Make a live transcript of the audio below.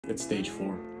It's stage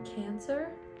 4. Cancer?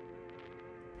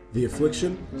 The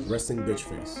affliction, resting bitch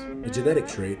face. A genetic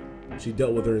trait she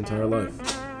dealt with her entire life.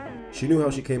 She knew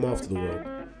how she came off to the world,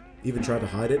 even tried to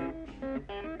hide it,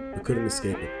 but couldn't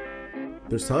escape it.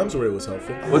 There's times where it was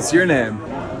helpful. What's your name?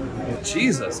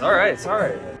 Jesus, alright,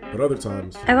 sorry. But other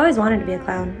times, I've always wanted to be a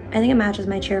clown. I think it matches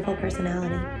my cheerful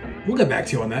personality. We'll get back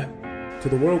to you on that. to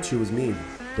the world she was mean,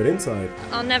 but inside,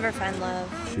 I'll never find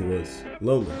love. she was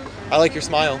lonely. I like your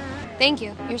smile. Thank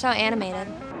you. You're so animated.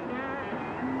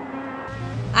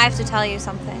 I have to tell you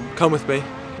something. Come with me.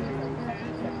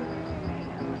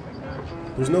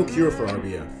 There's no cure for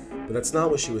RBF, but that's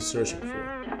not what she was searching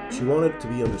for. She wanted to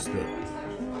be understood.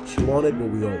 She wanted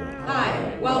what we all want.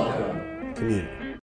 Hi, welcome. Community.